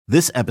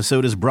This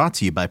episode is brought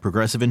to you by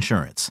Progressive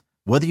Insurance.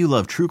 Whether you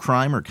love true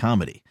crime or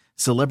comedy,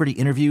 celebrity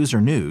interviews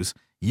or news,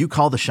 you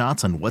call the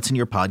shots on what's in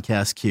your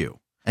podcast queue.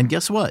 And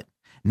guess what?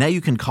 Now you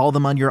can call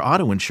them on your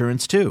auto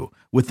insurance too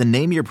with the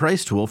Name Your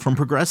Price tool from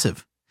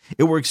Progressive.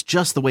 It works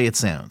just the way it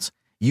sounds.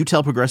 You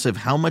tell Progressive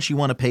how much you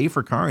want to pay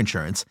for car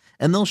insurance,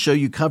 and they'll show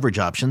you coverage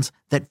options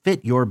that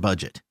fit your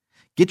budget.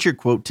 Get your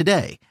quote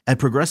today at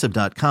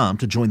Progressive.com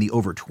to join the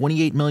over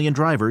 28 million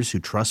drivers who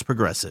trust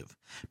Progressive.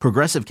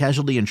 Progressive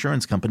Casualty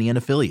Insurance Company and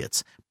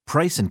Affiliates.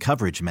 Price and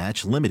coverage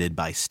match limited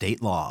by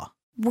state law.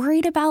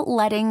 Worried about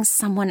letting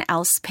someone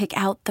else pick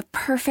out the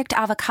perfect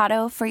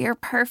avocado for your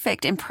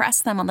perfect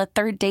impress them on the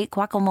third date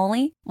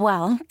guacamole?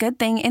 Well, good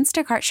thing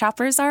Instacart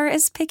shoppers are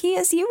as picky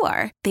as you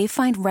are. They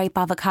find ripe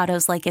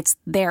avocados like it's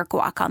their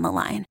guac on the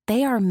line.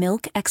 They are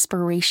milk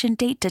expiration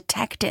date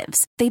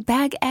detectives. They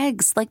bag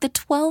eggs like the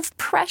 12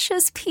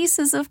 precious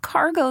pieces of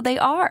cargo they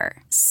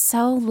are.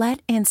 So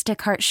let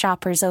Instacart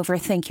shoppers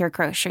overthink your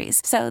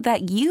groceries so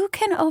that you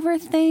can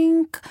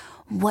overthink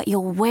what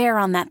you'll wear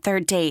on that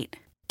third date.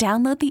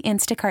 Download the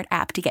Instacart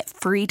app to get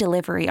free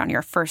delivery on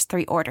your first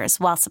 3 orders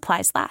while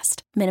supplies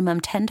last.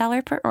 Minimum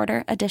 $10 per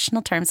order.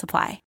 Additional terms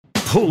apply.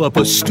 Pull up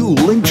a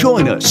stool and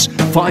join us.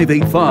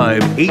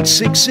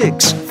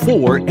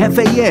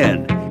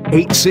 585-866-4FAN.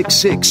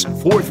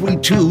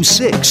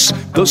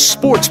 866-4326. The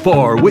Sports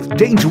Bar with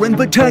Danger and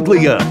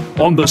Battaglia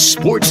on the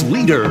Sports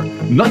Leader.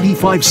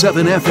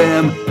 95.7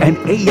 FM and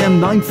AM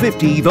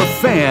 950 The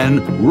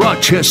Fan,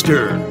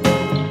 Rochester.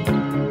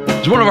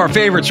 It's one of our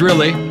favorites,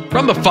 really.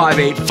 From the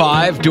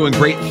 585, doing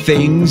great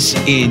things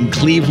in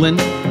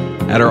Cleveland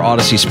at our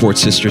Odyssey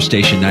Sports sister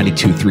station,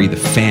 92.3 The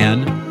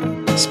Fan.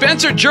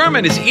 Spencer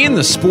German is in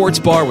the Sports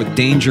Bar with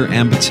Danger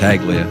and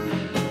Battaglia.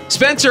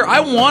 Spencer, I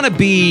want to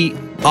be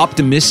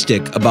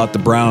optimistic about the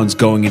Browns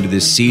going into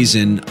this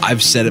season.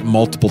 I've said it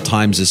multiple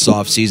times this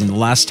offseason. The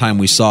last time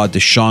we saw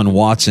Deshaun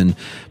Watson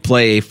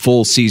play a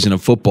full season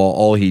of football,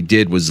 all he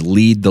did was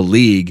lead the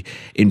league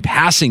in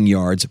passing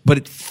yards, but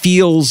it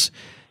feels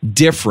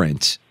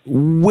different.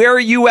 Where are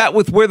you at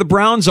with where the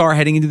Browns are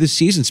heading into this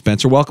season,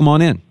 Spencer? Welcome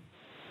on in.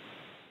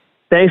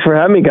 Thanks for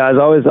having me, guys.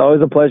 Always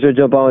a pleasure to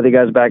jump on with you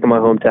guys back in my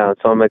hometown,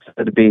 so I'm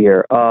excited to be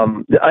here.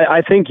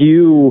 I think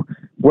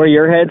where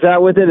your head's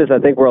at with it is I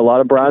think where a lot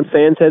of Browns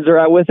fans' heads are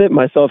at with it,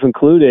 myself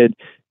included,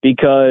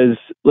 because,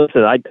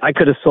 listen, I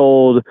could have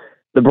sold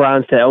the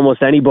Browns to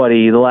almost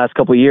anybody the last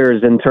couple of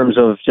years in terms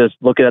of just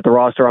looking at the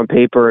roster on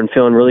paper and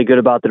feeling really good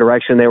about the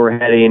direction they were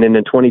heading, and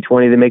in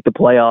 2020 they make the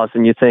playoffs,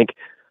 and you think,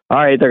 all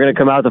right, they're going to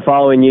come out the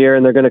following year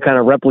and they're going to kind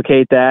of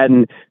replicate that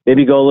and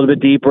maybe go a little bit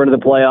deeper into the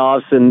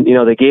playoffs. And, you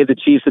know, they gave the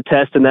Chiefs a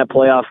test in that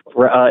playoff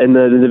in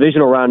the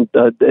divisional round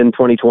in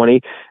 2020,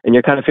 and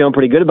you're kind of feeling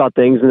pretty good about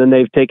things. And then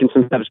they've taken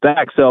some steps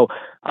back. So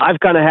I've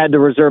kind of had to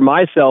reserve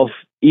myself,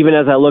 even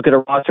as I look at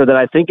a roster that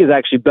I think is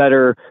actually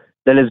better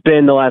than it's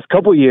been the last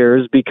couple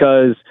years,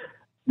 because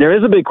there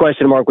is a big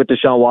question mark with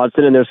Deshaun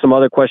Watson, and there's some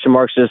other question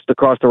marks just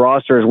across the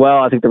roster as well.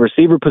 I think the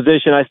receiver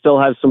position, I still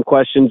have some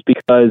questions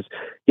because,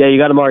 yeah, you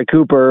got Amari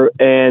Cooper,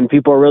 and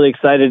people are really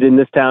excited in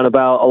this town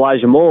about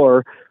Elijah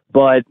Moore,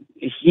 but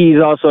he's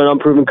also an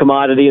unproven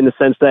commodity in the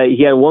sense that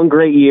he had one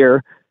great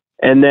year,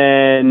 and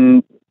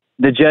then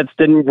the Jets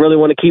didn't really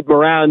want to keep him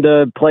around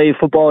to play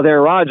football with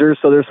Aaron Rodgers,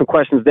 so there's some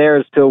questions there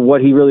as to what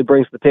he really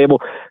brings to the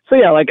table. So,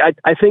 yeah, like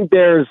I think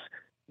there's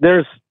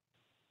the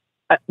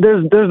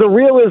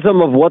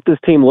realism of what this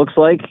team looks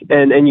like,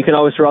 and you can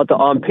always throw out the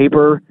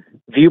on-paper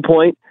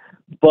viewpoint.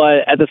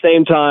 But at the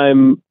same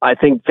time, I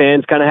think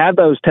fans kind of have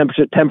those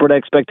tempered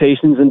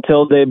expectations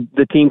until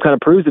the team kind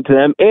of proves it to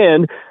them.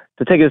 And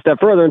to take it a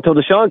step further, until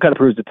Deshaun kind of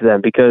proves it to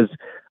them. Because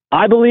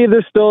I believe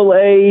there's still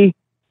a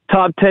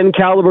top 10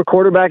 caliber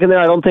quarterback in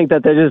there. I don't think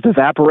that just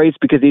evaporates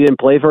because he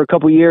didn't play for a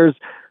couple years.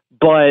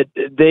 But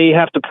they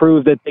have to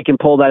prove that they can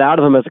pull that out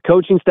of him as a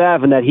coaching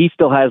staff and that he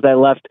still has that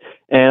left.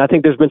 And I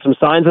think there's been some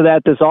signs of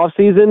that this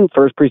offseason.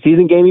 First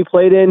preseason game he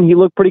played in, he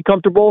looked pretty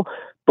comfortable.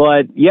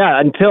 But, yeah,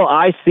 until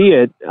I see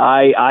it,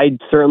 I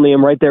certainly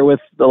am right there with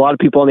a lot of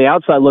people on the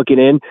outside looking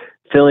in,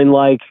 feeling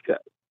like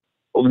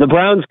the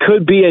Browns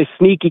could be a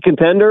sneaky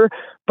contender,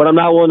 but I'm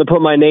not willing to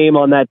put my name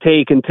on that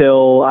take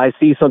until I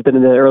see something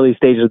in the early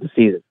stages of the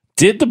season.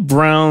 Did the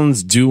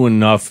Browns do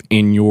enough,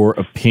 in your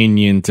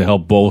opinion, to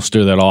help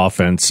bolster that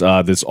offense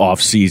this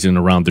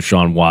offseason around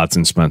Deshaun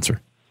Watson,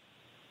 Spencer?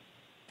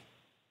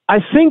 I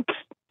think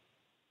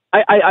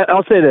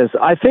I'll say this.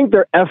 I think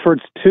their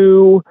efforts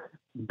to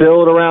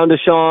build around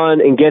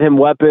Deshaun and get him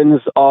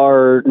weapons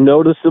are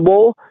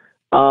noticeable.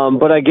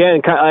 But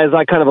again, as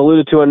I kind of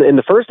alluded to in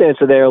the first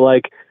answer there,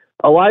 like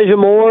Elijah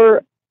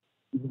Moore,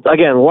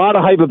 again, a lot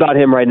of hype about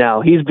him right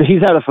now. He's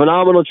had a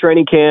phenomenal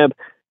training camp.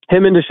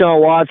 Him and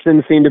Deshaun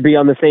Watson seem to be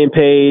on the same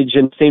page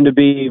and seem to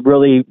be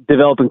really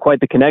developing quite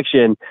the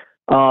connection.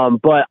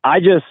 But I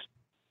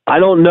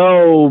don't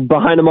know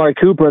behind Amari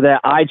Cooper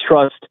that I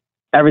trust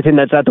everything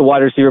that's at the wide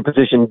receiver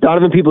position.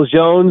 Donovan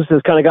Peoples-Jones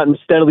has kind of gotten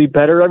steadily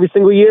better every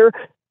single year,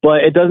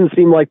 but it doesn't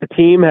seem like the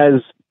team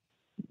has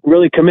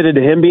really committed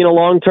to him being a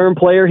long-term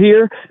player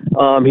here.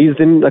 He's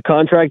in a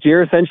contract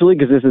year, essentially,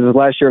 because this is his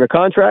last year in a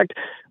contract.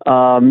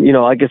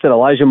 Like I said,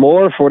 Elijah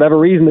Moore, for whatever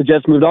reason, the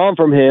Jets moved on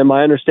from him.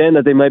 I understand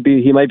that he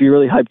might be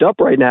really hyped up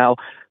right now,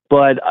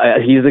 but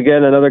he's,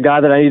 again, another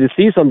guy that I need to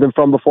see something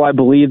from before I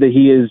believe that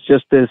he is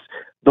just this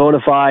bona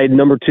fide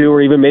number 2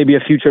 or even maybe a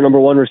future number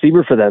 1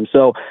 receiver for them.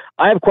 So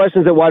I have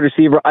questions at wide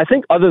receiver. I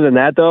think other than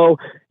that, though,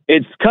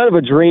 it's kind of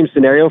a dream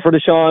scenario for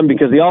Deshaun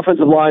because the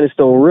offensive line is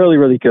still really,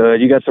 really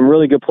good. You got some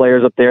really good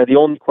players up there. The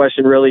only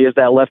question really is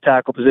that left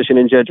tackle position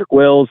in Jedrick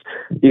Wills.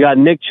 You got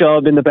Nick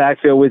Chubb in the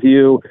backfield with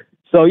you.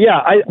 So, yeah,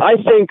 I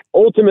think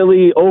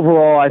ultimately,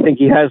 overall, I think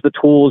he has the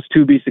tools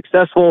to be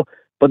successful,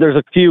 but there's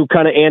a few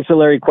kind of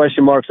ancillary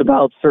question marks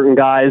about certain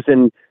guys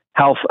and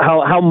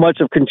how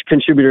much of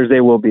contributors they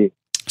will be.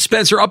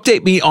 Spencer,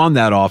 update me on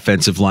that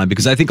offensive line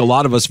because I think a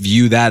lot of us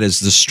view that as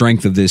the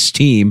strength of this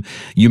team.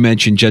 You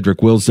mentioned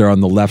Jedrick Wills there on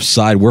the left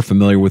side. We're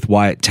familiar with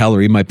Wyatt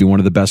Teller. He might be one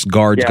of the best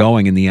guards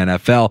going in the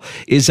NFL.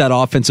 Is that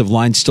offensive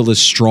line still as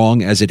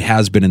strong as it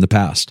has been in the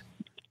past?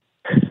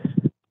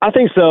 I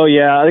think so,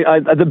 yeah.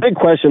 The big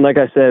question, like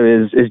I said,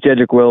 is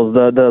Jedrick Wills,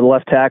 the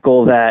left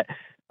tackle that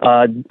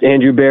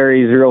Andrew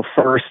Berry's real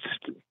first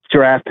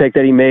draft pick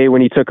that he made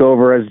when he took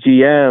over as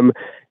GM,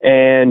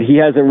 and he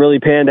hasn't really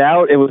panned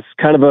out. It was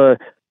kind of a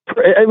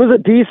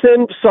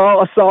decent,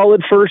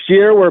 solid first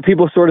year where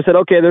people sort of said,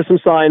 okay, there's some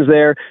signs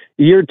there.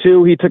 Year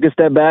 2, he took a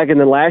step back, and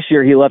then last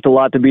year he left a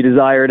lot to be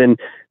desired, and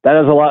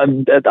that is a lot.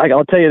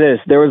 I'll tell you this.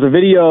 There was a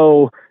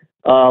video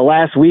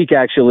last week,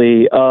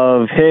 actually,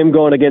 of him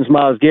going against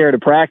Myles Garrett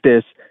at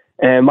practice,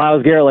 and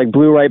Myles Garrett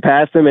blew right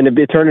past him, and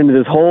it turned into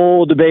this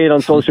whole debate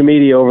on social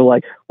media over well,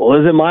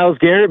 is it Myles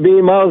Garrett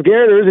being Myles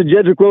Garrett, or is it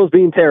Jedrick Wills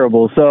being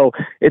terrible? So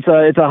it's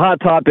a hot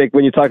topic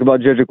when you talk about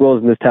Jedrick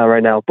Wills in this town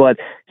right now. But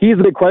he's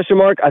the big question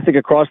mark. I think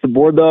across the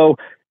board, though,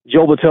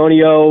 Joe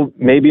Bitonio,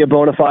 maybe a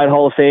bona fide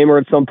Hall of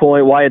Famer at some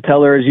point. Wyatt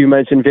Teller, as you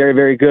mentioned, very,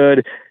 very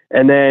good.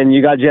 And then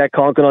you got Jack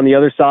Conklin on the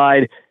other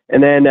side.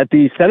 And then at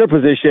the center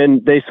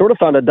position, they sort of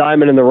found a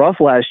diamond in the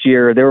rough last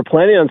year. They were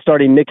planning on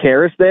starting Nick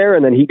Harris there,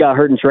 and then he got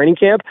hurt in training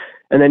camp.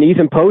 And then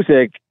Ethan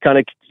Posick kind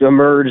of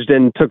emerged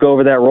and took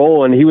over that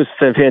role, and he was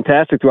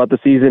fantastic throughout the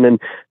season. And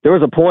there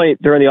was a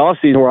point during the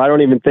offseason where I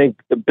don't even think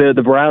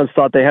the Browns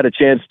thought they had a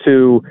chance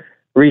to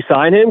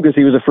re-sign him because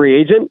he was a free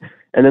agent.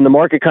 And then the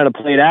market kind of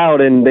played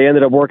out, and they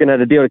ended up working out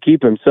a deal to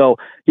keep him. So,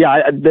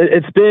 yeah,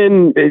 it's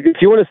been –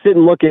 if you want to sit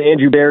and look at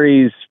Andrew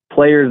Berry's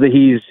players that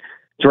he's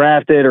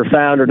drafted or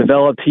found or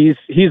developed,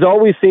 he's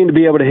always seemed to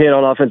be able to hit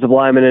on offensive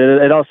linemen,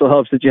 and it also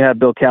helps that you have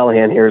Bill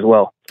Callahan here as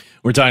well.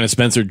 We're talking to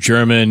Spencer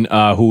German,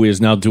 who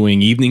is now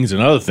doing evenings and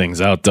other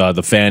things out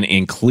the Fan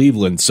in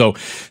Cleveland. So,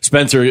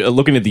 Spencer,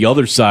 looking at the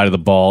other side of the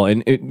ball,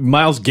 and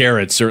Myles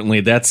Garrett,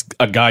 certainly, that's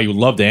a guy you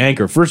love to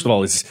anchor. First of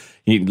all,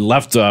 he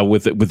left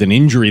with an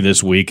injury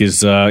this week.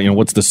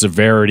 What's the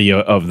severity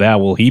of that?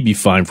 Will he be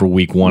fine for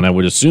week 1? I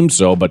would assume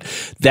so. But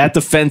that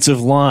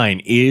defensive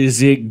line,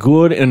 is it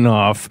good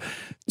enough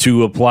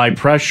to apply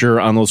pressure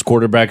on those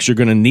quarterbacks you're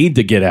going to need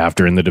to get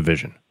after in the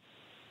division?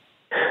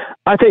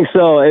 I think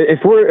so. If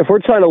we're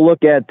trying to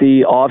look at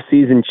the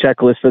offseason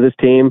checklist for this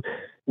team,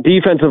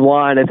 defensive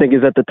line, I think,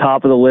 is at the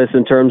top of the list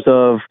in terms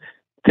of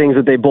things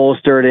that they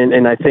bolstered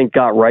and I think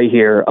got right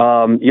here.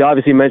 You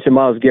obviously mentioned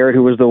Myles Garrett,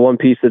 who was the one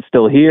piece that's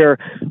still here.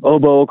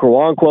 Obo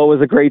Okoronkwo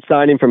was a great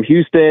signing from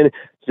Houston.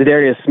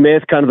 Za'Darius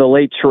Smith, kind of the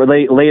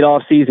late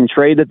off-season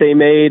trade that they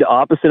made,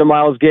 opposite of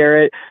Myles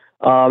Garrett.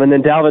 And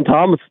then Dalvin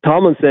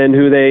Tomlinson,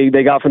 who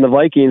they got from the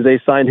Vikings,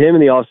 they signed him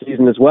in the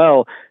offseason as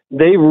well.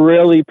 They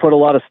really put a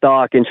lot of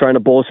stock in trying to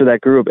bolster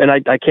that group. And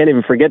I can't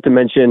even forget to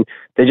mention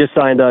they just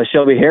signed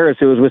Shelby Harris,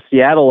 who was with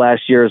Seattle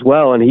last year as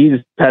well, and he's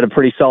had a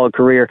pretty solid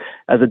career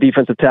as a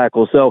defensive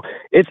tackle. So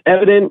it's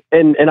evident,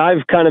 and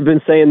I've kind of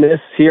been saying this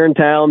here in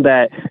town,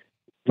 that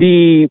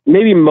the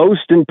maybe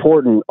most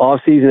important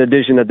offseason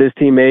addition that this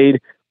team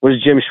made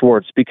was Jim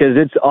Schwartz, because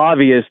it's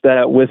obvious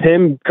that with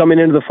him coming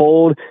into the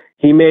fold,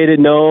 he made it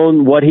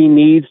known what he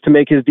needs to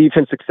make his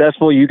defense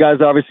successful. You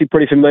guys are obviously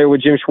pretty familiar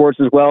with Jim Schwartz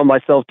as well,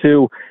 myself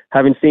too,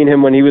 having seen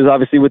him when he was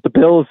obviously with the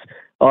Bills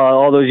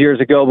all those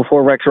years ago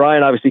before Rex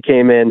Ryan obviously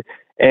came in.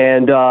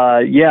 And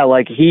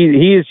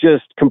he is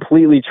just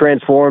completely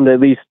transformed,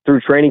 at least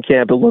through training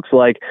camp. It looks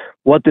like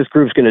what this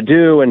group's going to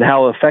do and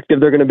how effective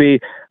they're going to be.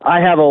 I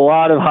have a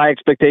lot of high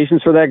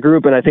expectations for that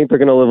group, and I think they're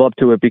going to live up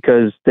to it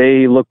because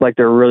they look like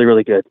they're really,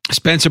 really good.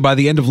 Spencer, by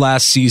the end of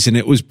last season,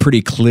 it was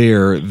pretty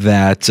clear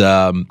that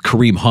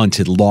Kareem Hunt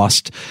had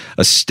lost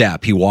a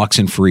step. He walks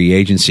in free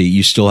agency.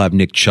 You still have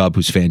Nick Chubb,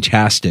 who's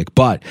fantastic,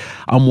 but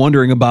I'm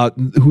wondering about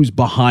who's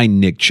behind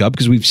Nick Chubb,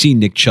 because we've seen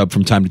Nick Chubb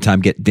from time to time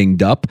get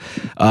dinged up,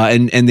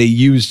 and they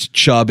used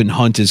Chubb and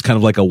Hunt as kind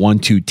of like a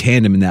 1-2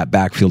 tandem in that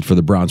backfield for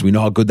the Browns. We know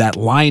how good that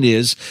line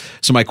is.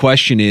 So my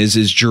question is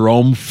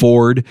Jerome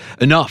Ford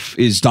enough?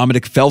 Is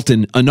Dominic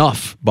Felton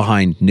enough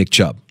behind Nick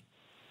Chubb?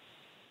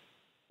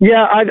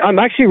 Yeah, I'm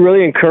actually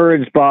really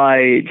encouraged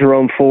by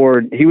Jerome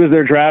Ford. He was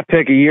their draft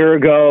pick a year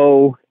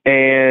ago,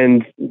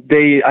 and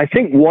they, I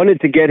think,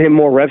 wanted to get him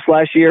more reps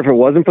last year if it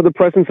wasn't for the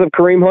presence of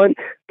Kareem Hunt.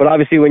 But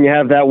obviously when you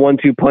have that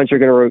 1-2 punch, you're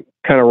going to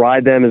kind of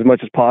ride them as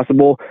much as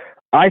possible.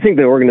 I think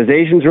the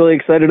organization's really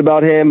excited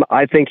about him.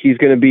 I think he's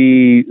going to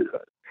be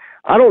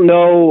I don't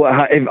know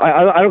if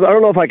I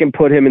don't know if I can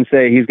put him and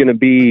say he's going to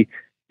be.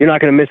 You're not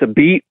going to miss a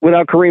beat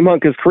without Kareem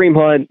Hunt, because Kareem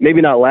Hunt,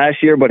 maybe not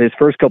last year, but his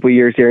first couple of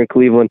years here in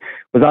Cleveland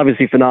was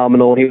obviously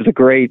phenomenal. He was a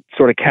great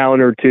sort of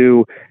counter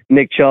to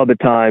Nick Chubb at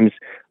times.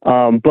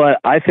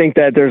 But I think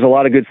that there's a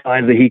lot of good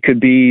signs that he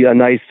could be a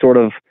nice sort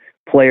of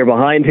player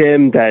behind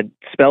him that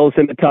spells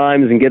him at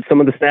times and gets some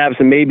of the snaps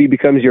and maybe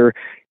becomes your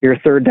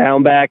third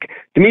down back.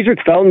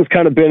 Demetric Felton's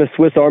kind of been a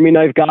Swiss Army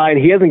knife guy,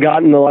 and he hasn't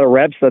gotten a lot of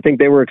reps. I think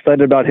they were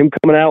excited about him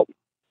coming out,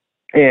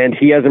 and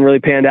he hasn't really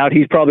panned out.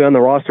 He's probably on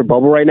the roster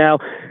bubble right now.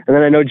 And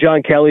then I know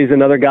John Kelly's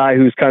another guy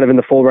who's kind of in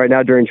the fold right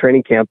now during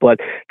training camp. But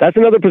that's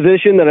another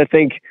position that I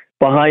think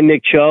behind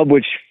Nick Chubb,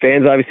 which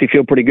fans obviously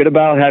feel pretty good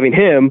about having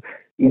him,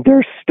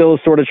 they're still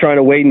sort of trying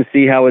to wait and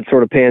see how it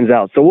sort of pans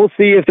out. So we'll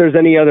see if there's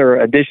any other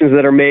additions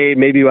that are made.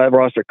 Maybe we'll have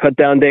roster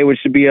cutdown day, which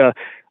should be a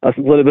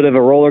little bit of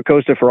a roller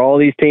coaster for all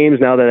these teams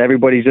now that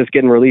everybody's just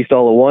getting released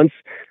all at once.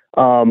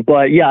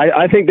 But yeah,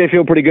 I think they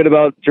feel pretty good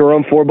about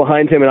Jerome Ford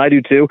behind him, and I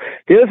do too.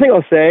 The other thing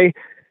I'll say,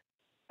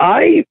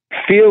 I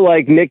feel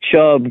like Nick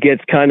Chubb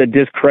gets kind of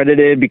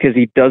discredited because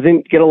he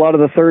doesn't get a lot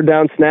of the third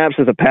down snaps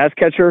as a pass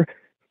catcher,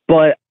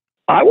 but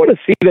I want to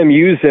see them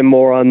use him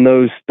more on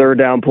those third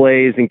down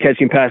plays and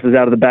catching passes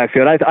out of the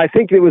backfield. I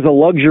think it was a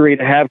luxury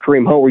to have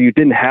Kareem Hunt where you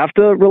didn't have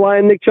to rely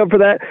on Nick Chubb for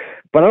that,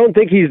 but I don't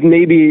think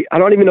I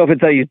don't even know if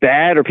it's that he's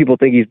bad or people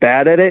think he's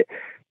bad at it,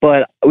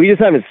 but we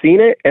just haven't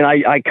seen it, and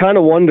I kind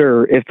of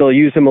wonder if they'll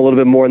use him a little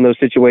bit more in those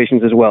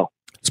situations as well.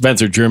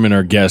 Spencer German,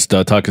 our guest,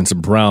 talking some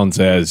Browns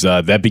as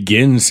that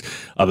begins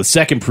the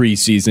second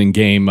preseason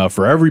game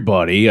for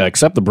everybody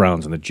except the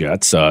Browns and the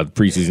Jets.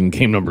 Preseason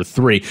game number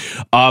 3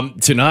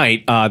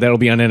 tonight. That'll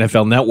be on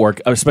NFL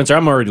Network. Spencer,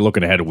 I'm already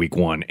looking ahead to Week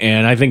 1,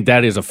 and I think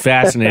that is a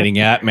fascinating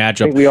matchup. I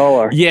think we all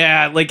are.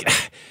 Yeah,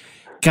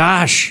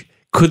 gosh.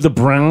 Could the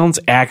Browns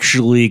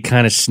actually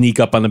kind of sneak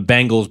up on the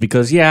Bengals?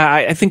 Because,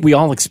 I think we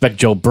all expect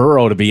Joe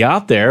Burrow to be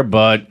out there,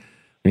 but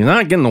he's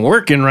not getting the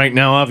work in right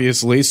now,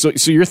 obviously. So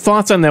your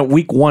thoughts on that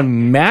Week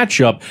 1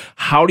 matchup?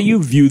 How do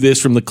you view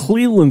this from the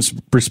Cleveland's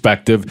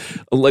perspective?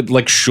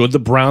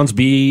 Should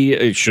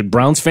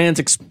Browns fans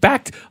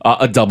expect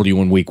a W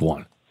in Week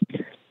 1?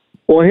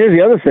 Well, here's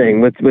the other thing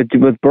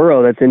with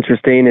Burrow that's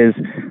interesting is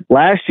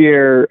last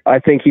year I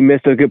think he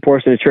missed a good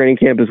portion of training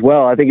camp as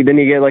well. I think he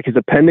didn't get his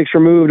appendix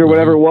removed or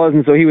whatever it was,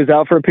 and so he was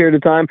out for a period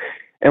of time.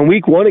 And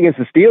Week 1 against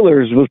the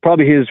Steelers was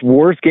probably his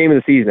worst game of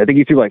the season. I think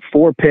he threw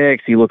 4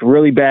 picks. He looked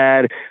really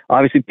bad.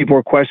 Obviously, people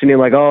were questioning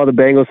the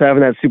Bengals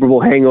having that Super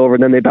Bowl hangover,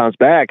 and then they bounced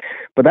back.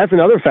 But that's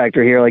another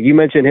factor here. You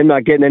mentioned him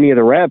not getting any of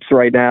the reps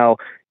right now.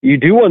 You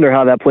do wonder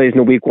how that plays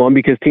into Week 1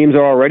 because teams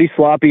are already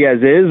sloppy as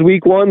is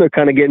Week 1. They're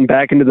kind of getting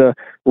back into the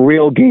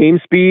real game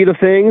speed of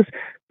things.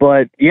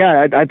 But,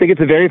 yeah, I think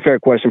it's a very fair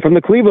question. From the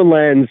Cleveland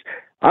lens,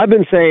 I've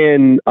been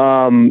saying,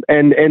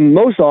 and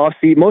most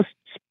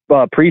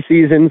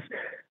preseasons,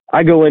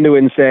 I go into it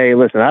and say,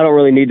 listen, I don't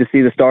really need to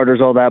see the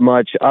starters all that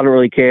much. I don't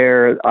really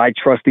care. I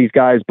trust these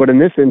guys. But in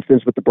this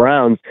instance with the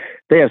Browns,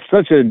 they have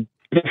such a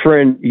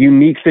different,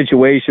 unique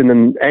situation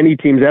than any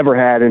team's ever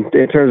had in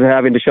terms of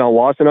having Deshaun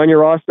Watson on your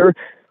roster,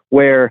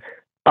 where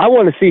I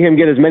want to see him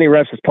get as many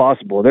reps as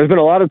possible. There's been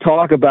a lot of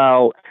talk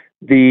about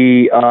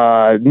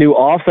the new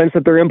offense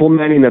that they're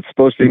implementing that's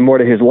supposed to be more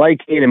to his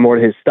liking and more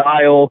to his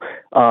style.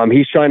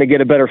 He's trying to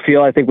get a better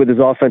feel, I think, with his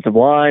offensive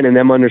line and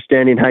them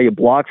understanding how you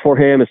block for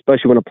him,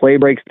 especially when a play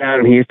breaks down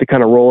and he has to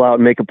kind of roll out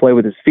and make a play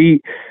with his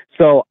feet.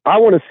 So I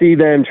want to see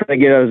them try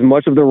to get as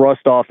much of the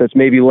rust off that's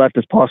maybe left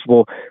as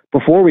possible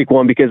before Week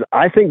 1, because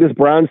I think this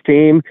Browns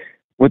team,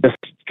 with the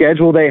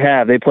schedule they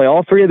have, they play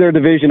all 3 of their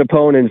division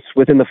opponents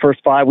within the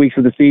first 5 weeks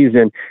of the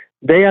season.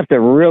 They have to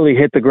really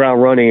hit the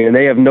ground running, and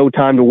they have no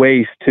time to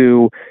waste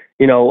to,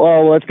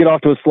 let's get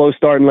off to a slow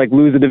start and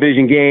lose a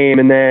division game,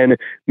 and then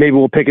maybe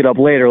we'll pick it up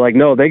later.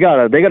 No, they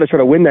gotta try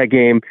to win that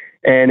game.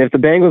 And if the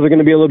Bengals are going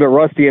to be a little bit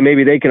rusty and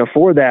maybe they can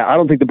afford that, I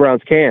don't think the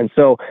Browns can.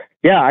 So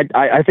yeah,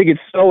 I think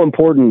it's so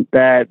important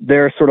that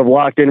they're sort of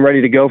locked in,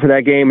 ready to go for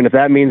that game. And if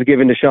that means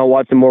giving Deshaun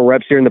Watson more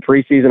reps here in the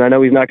preseason, I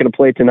know he's not going to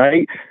play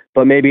tonight,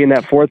 but maybe in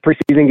that 4th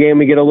preseason game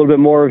we get a little bit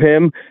more of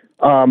him.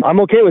 I'm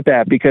okay with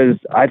that because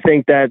I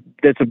think that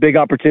it's a big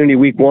opportunity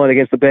Week 1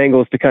 against the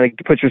Bengals to kind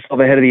of put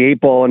yourself ahead of the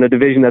 8 ball in a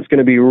division that's going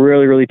to be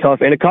really, really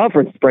tough. And a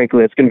conference,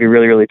 frankly, it's going to be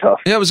really, really tough.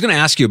 Yeah, I was going to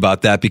ask you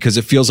about that because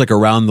it feels like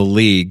around the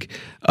league,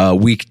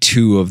 Week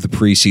 2 of the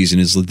preseason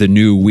is the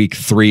new Week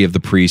 3 of the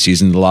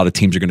preseason. A lot of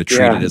teams are going to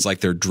treat it as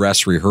their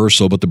dress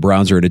rehearsal, but the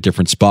Browns are at a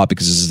different spot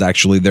because this is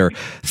actually their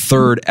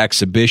 3rd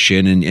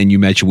exhibition. And you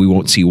mentioned we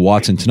won't see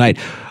Watson tonight.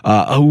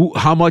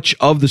 How much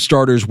of the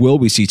starters will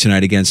we see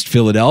tonight against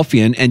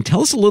Philadelphia? And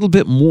tell us a little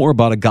bit more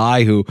about a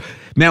guy who,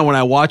 man, when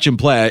I watch him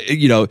play,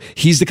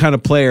 he's the kind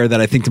of player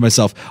that I think to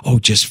myself,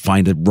 just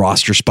find a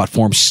roster spot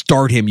for him.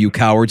 Start him, you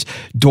cowards.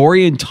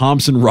 Dorian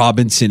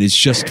Thompson-Robinson is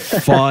just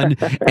fun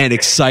and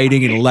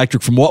exciting and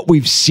electric from what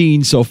we've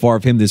seen so far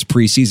of him this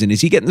preseason. Is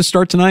he getting the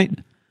start tonight?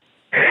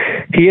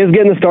 He is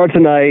getting the start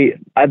tonight.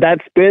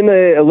 That's been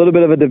a little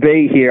bit of a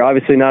debate here.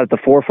 Obviously not at the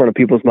forefront of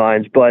people's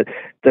minds, but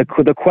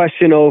the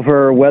question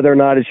over whether or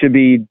not it should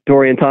be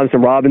Dorian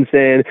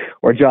Thompson-Robinson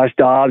or Josh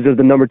Dobbs as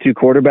the number 2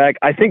 quarterback.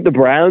 I think the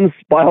Browns,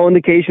 by all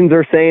indications,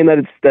 are saying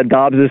that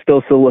Dobbs is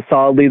still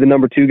solidly the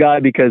number 2 guy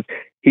because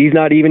he's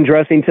not even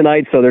dressing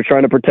tonight, so they're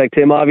trying to protect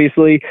him,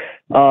 obviously.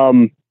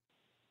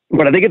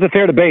 But I think it's a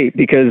fair debate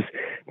because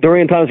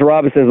Dorian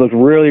Thompson-Robinson has looked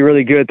really,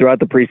 really good throughout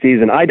the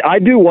preseason. I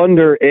do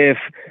wonder if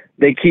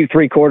they keep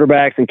 3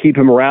 quarterbacks and keep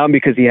him around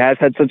because he has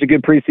had such a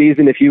good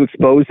preseason. If you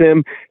expose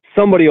him,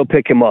 somebody will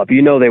pick him up.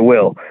 You know they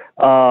will.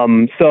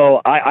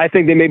 So I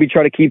think they maybe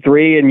try to keep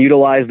 3 and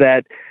utilize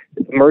that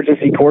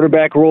emergency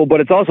quarterback rule.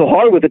 But it's also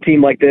hard with a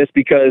team like this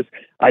because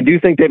I do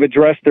think they've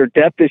addressed their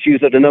depth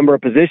issues at a number of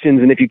positions.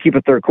 And if you keep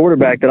a 3rd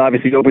quarterback, that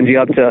obviously opens you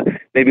up to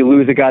maybe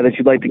lose a guy that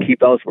you'd like to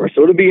keep elsewhere.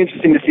 So it'll be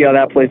interesting to see how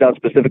that plays out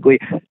specifically.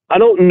 I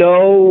don't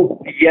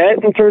know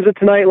yet in terms of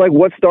tonight, like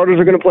what starters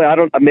are going to play.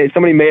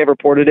 Somebody may have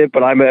reported it,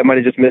 but I might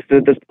have just missed it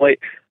at this point.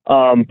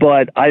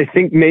 But I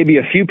think maybe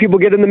a few people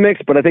get in the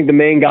mix, but I think the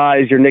main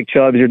guys, your Nick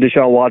Chubbs, your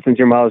Deshaun Watsons,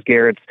 your Myles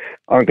Garretts,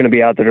 aren't going to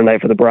be out there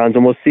tonight for the Browns.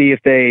 And we'll see if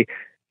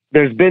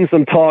there's been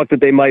some talk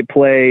that they might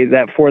play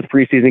that 4th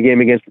preseason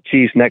game against the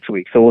Chiefs next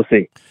week. So we'll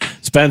see.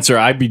 Spencer,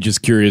 I'd be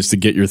just curious to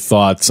get your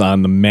thoughts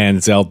on the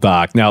Manziel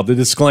doc. Now, the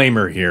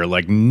disclaimer here,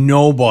 like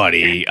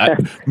nobody,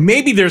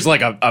 maybe there's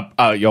like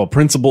a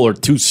principal or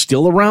 2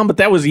 still around, but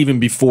that was even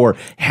before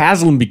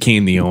Haslam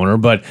became the owner.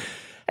 But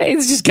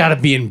it's just got to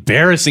be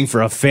embarrassing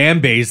for a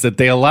fan base that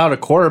they allowed a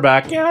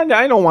quarterback. Yeah,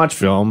 I don't watch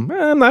film.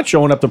 I'm not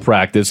showing up to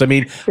practice. I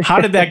mean,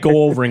 how did that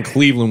go over in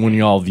Cleveland when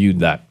you all viewed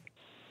that?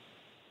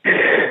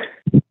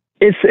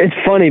 It's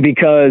funny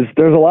because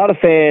there's a lot of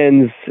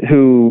fans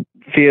who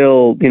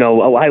feel,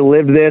 I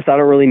lived this. I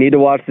don't really need to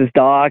watch this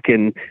doc,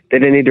 and they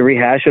didn't need to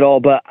rehash it all.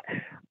 But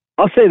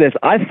I'll say this: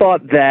 I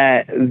thought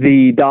that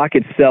the doc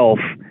itself,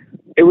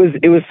 it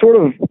was sort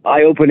of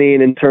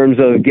eye-opening in terms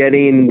of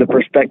getting the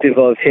perspective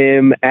of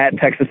him at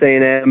Texas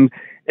A&M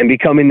and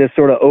becoming this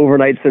sort of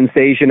overnight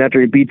sensation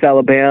after he beats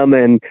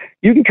Alabama. And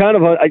you can kind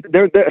of,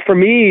 for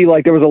me,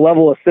 like there was a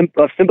level of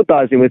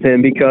sympathizing with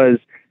him because.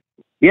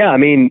 Yeah, I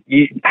mean,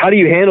 how do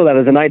you handle that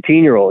as a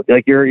 19-year-old?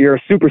 Like you're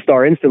a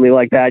superstar instantly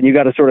like that, and you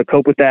got to sort of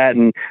cope with that,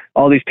 and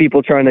all these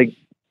people trying to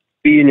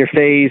be in your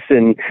face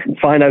and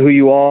find out who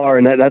you are,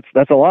 and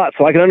that's a lot.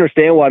 So I can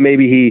understand why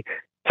maybe he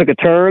took a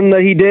turn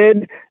that he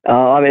did,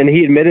 and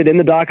he admitted in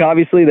the doc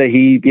obviously that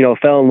he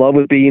fell in love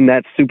with being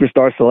that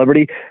superstar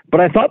celebrity.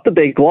 But I thought that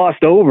they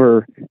glossed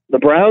over the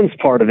Browns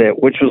part of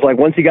it, which was like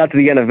once he got to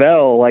the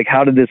NFL, like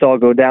how did this all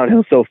go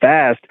downhill so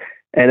fast?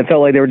 And it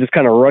felt like they were just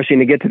kind of rushing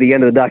to get to the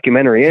end of the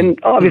documentary. And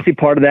obviously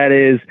part of that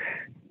is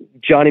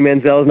Johnny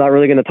Manziel is not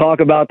really going to talk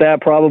about that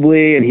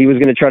probably, and he was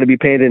going to try to be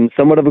painted in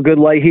somewhat of a good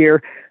light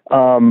here.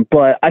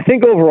 But I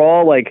think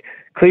overall, like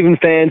Cleveland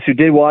fans who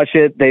did watch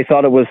it, they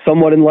thought it was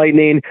somewhat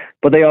enlightening,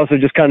 but they also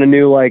just kind of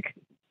knew, like,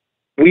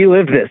 we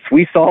lived this.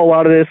 We saw a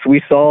lot of this.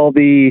 We saw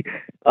the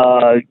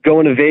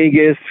going to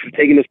Vegas,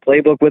 taking his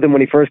playbook with him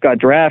when he first got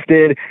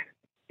drafted.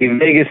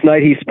 Vegas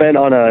night he spent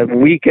on a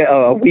week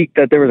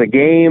that there was a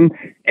game,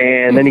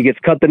 and then he gets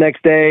cut the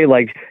next day.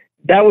 Like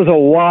that was a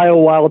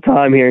wild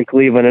time here in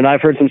Cleveland. And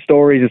I've heard some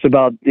stories just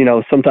about,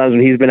 sometimes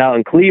when he's been out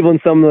in Cleveland,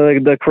 some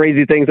of the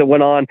crazy things that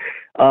went on.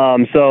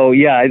 So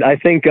yeah, I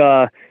think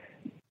I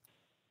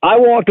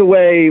walked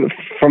away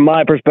from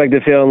my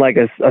perspective feeling like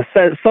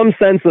some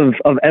sense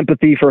of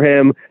empathy for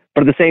him.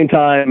 But at the same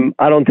time,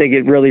 I don't think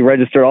it really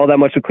registered all that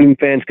much with Cleveland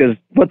fans because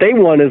what they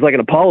want is like an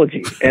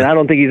apology. And I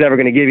don't think he's ever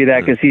going to give you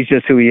that because he's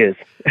just who he is.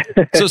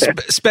 So,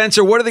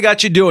 Spencer, what do they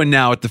got you doing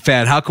now at the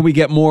Fan? How can we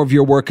get more of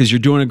your work because you're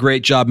doing a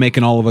great job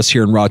making all of us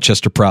here in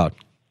Rochester proud?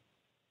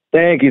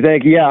 Thank you.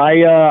 Yeah,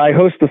 I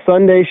host the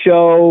Sunday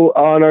show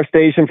on our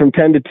station from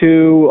 10 to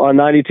 2 on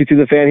 92.2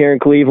 The Fan here in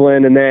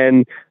Cleveland. And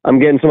then I'm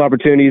getting some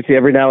opportunities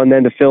every now and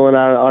then to fill in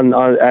on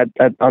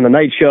the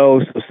night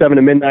show. So 7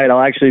 to midnight, I'll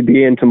actually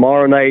be in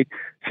tomorrow night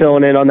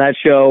filling in on that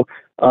show.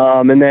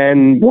 And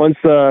then once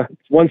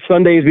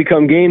Sundays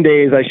become game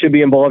days, I should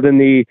be involved in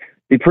the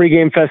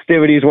pregame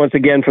festivities once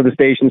again for the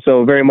station.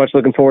 So very much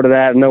looking forward to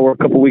that. I know we're a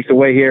couple weeks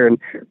away here. And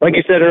like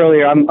you said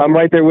earlier, I'm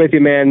right there with you,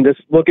 man.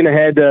 Just looking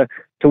ahead to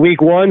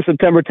week 1,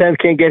 September 10th.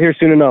 Can't get here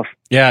soon enough.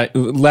 Yeah,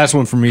 last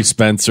one for me,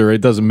 Spencer. It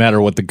doesn't matter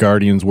what the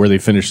Guardians, where they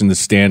finish in the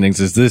standings.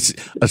 Is this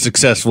a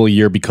successful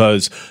year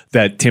because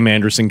that Tim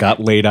Anderson got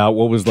laid out?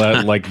 What was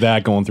that like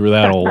that going through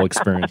that whole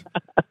experience?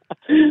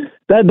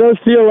 That does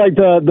feel like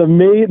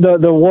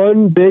the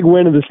one big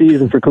win of the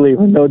season for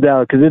Cleveland, no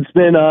doubt, because it's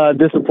been a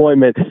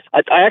disappointment.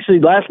 I actually,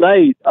 last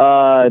night,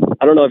 I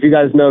don't know if you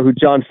guys know who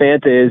John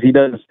Fanta is. He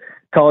does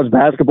college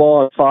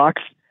basketball on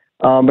Fox,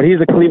 but he's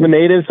a Cleveland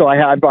native, so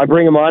I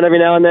bring him on every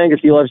now and then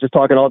because he loves just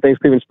talking all things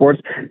Cleveland sports.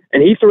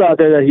 And he threw out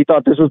there that he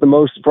thought this was the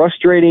most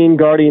frustrating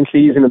Guardian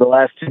season of the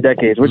last 2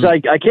 decades, which I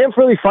can't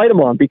really fight him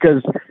on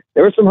because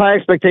there were some high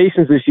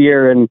expectations this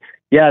year, and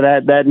yeah,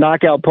 that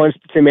knockout punch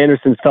to Tim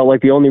Anderson felt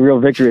like the only real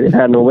victory they've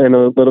had in a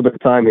little bit of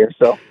time here.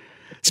 So,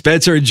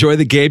 Spencer, enjoy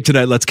the game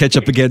tonight. Let's catch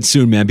up again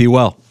soon, man. Be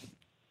well.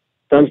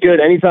 Sounds good.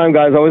 Anytime,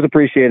 guys. Always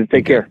appreciate it.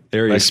 Take care.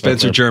 There he is,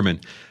 Spencer German.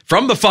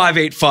 From the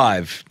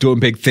 585, doing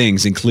big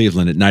things in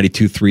Cleveland at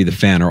 92.3 The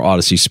Fan, our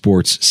Odyssey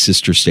Sports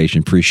sister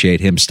station.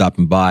 Appreciate him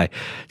stopping by.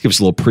 Give us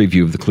a little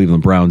preview of the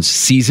Cleveland Browns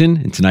season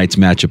and tonight's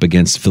matchup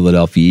against the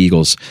Philadelphia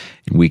Eagles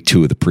in week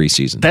 2 of the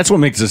preseason. That's what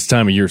makes this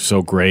time of year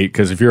so great,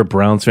 because if you're a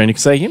Browns fan, you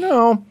can say,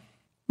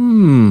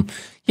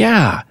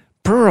 yeah,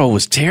 Burrow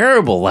was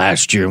terrible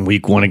last year in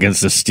week 1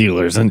 against the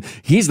Steelers, and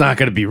he's not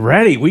going to be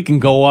ready. We can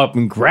go up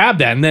and grab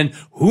that, and then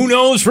who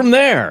knows from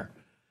there?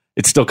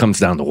 It still comes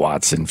down to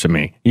Watson to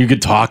me. You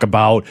could talk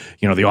about,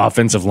 the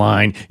offensive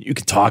line. You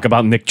could talk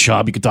about Nick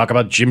Chubb. You could talk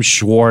about Jim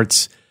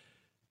Schwartz.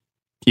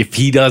 If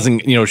he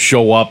doesn't,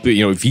 show up,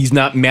 if he's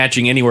not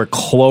matching anywhere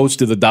close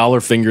to the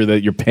dollar figure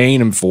that you're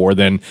paying him for,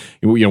 then,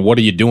 what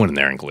are you doing in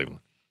there in Cleveland?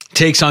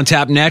 Takes on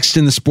tap next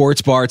in the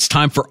sports bar. It's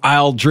time for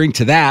I'll Drink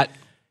to That.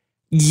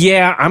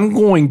 Yeah, I'm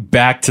going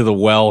back to the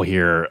well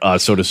here,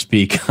 so to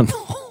speak, on the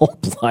whole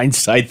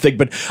blindside thing.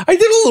 But I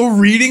did a little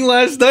reading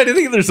last night. I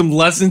think there's some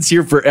lessons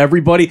here for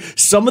everybody.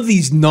 Some of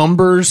these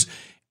numbers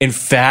and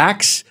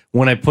facts,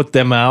 when I put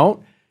them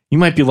out, you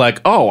might be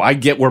like, oh, I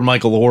get where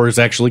Michael Orr is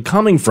actually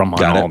coming from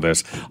on all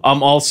this.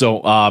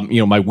 Also,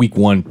 my week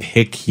 1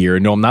 pick here.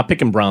 No, I'm not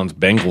picking Browns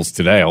Bengals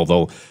today,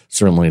 although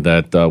certainly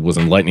that was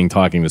enlightening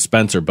talking to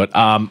Spencer. But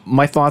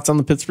my thoughts on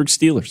the Pittsburgh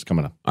Steelers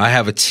coming up. I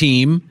have a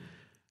team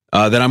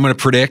that I'm going to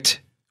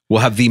predict will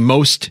have the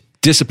most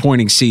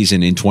disappointing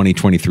season in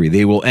 2023.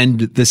 They will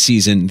end the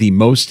season the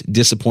most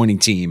disappointing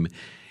team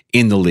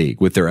in the league,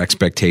 with their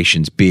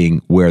expectations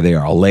being where they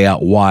are. I'll lay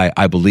out why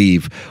I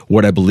believe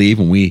what I believe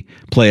when we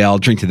play I'll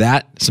Drink to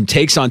That. Some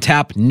takes on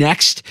tap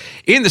next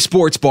in the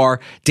sports bar.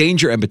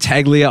 Danger and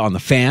Battaglia on the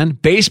Fan.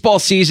 Baseball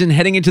season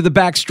heading into the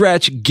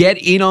backstretch. Get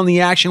in on the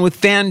action with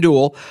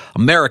FanDuel,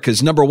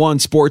 America's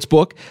 #1 sports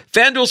book.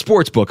 FanDuel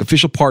Sportsbook,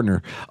 official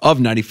partner of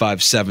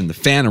 95.7 The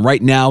Fan. And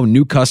right now,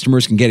 new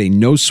customers can get a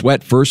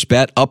no-sweat first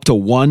bet up to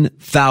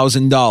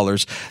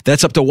 $1,000.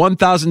 That's up to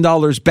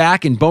 $1,000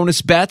 back in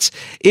bonus bets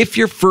if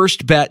your first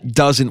bet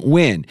doesn't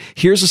win.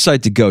 Here's a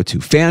site to go to,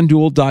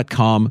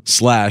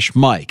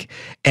 FanDuel.com/Mike,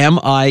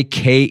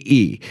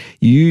 M-I-K-E.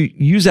 You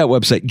use that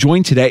website,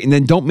 join today, and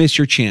then don't miss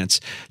your chance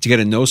to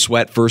get a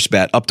no-sweat first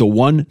bet up to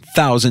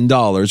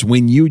 $1,000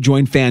 when you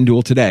join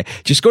FanDuel today.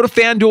 Just go to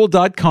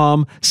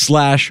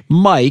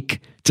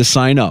FanDuel.com/Mike to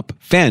sign up.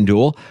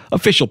 FanDuel,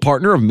 official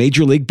partner of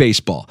Major League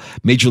Baseball.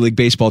 Major League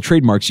Baseball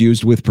trademarks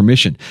used with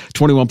permission.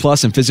 21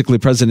 plus and physically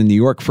present in New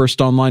York.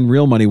 First online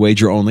real money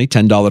wager only.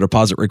 $10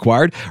 deposit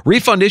required.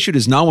 Refund issued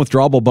as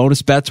non-withdrawable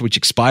bonus bets which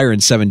expire in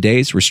 7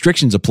 days.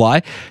 Restrictions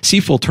apply. See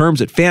full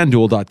terms at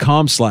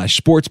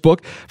FanDuel.com/sportsbook.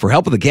 For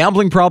help with a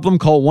gambling problem,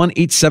 call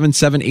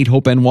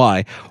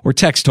 1-877-8-HOPE-NY or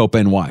text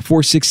HOPE-NY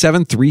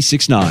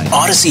 467-369.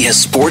 Odyssey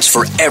has sports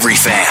for every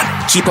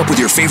fan. Keep up with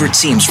your favorite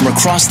teams from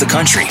across the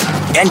country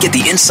and get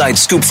the inside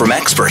scoop from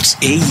experts.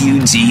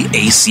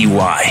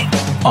 AUDACY.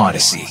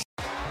 Odyssey.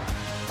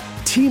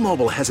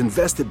 T-Mobile has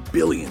invested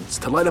billions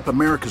to light up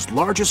America's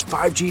largest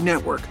 5G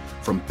network,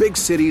 from big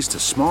cities to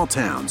small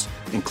towns,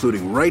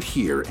 including right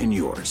here in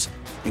yours.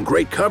 And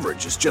great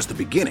coverage is just the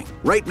beginning.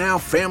 Right now,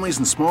 families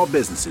and small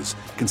businesses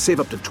can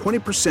save up to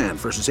 20%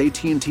 versus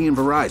AT&T and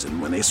Verizon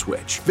when they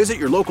switch. Visit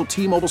your local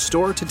T-Mobile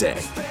store today.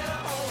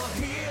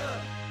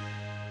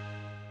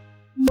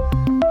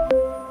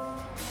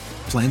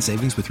 Plan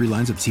savings with 3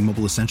 lines of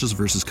T-Mobile Essentials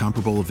versus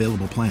comparable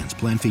available plans.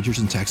 Plan features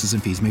and taxes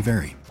and fees may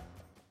vary.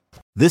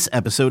 This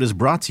episode is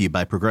brought to you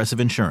by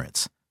Progressive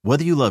Insurance.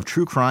 Whether you love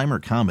true crime or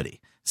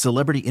comedy,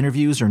 celebrity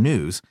interviews or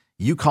news,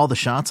 you call the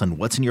shots on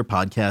what's in your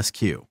podcast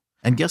queue.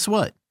 And guess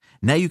what?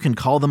 Now you can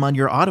call them on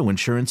your auto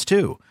insurance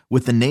too,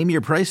 with the Name Your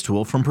Price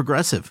tool from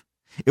Progressive.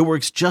 It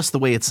works just the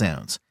way it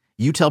sounds.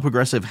 You tell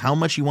Progressive how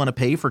much you want to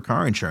pay for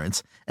car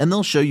insurance, and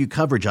they'll show you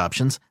coverage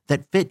options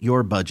that fit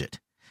your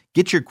budget.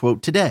 Get your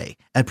quote today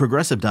at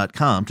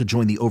Progressive.com to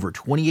join the over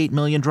 28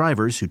 million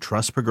drivers who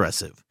trust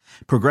Progressive.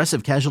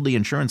 Progressive Casualty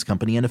Insurance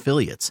Company and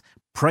Affiliates.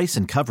 Price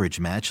and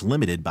coverage match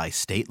limited by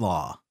state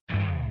law.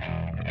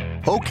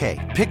 Okay,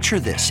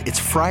 picture this. It's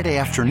Friday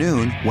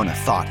afternoon when a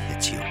thought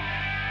hits you.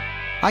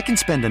 I can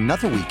spend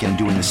another weekend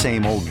doing the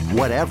same old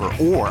whatever,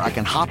 or I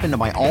can hop into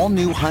my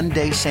all-new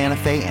Hyundai Santa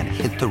Fe and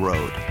hit the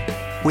road.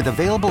 With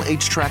available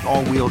H-Track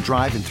all-wheel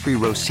drive and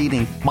 3-row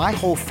seating, my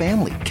whole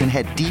family can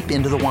head deep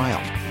into the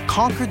wild.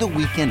 Conquer the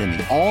weekend in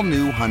the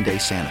all-new Hyundai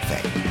Santa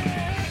Fe.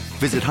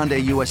 Visit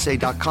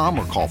HyundaiUSA.com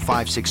or call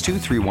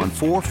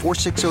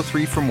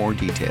 562-314-4603 for more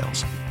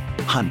details.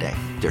 Hyundai,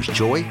 there's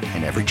joy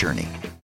in every journey.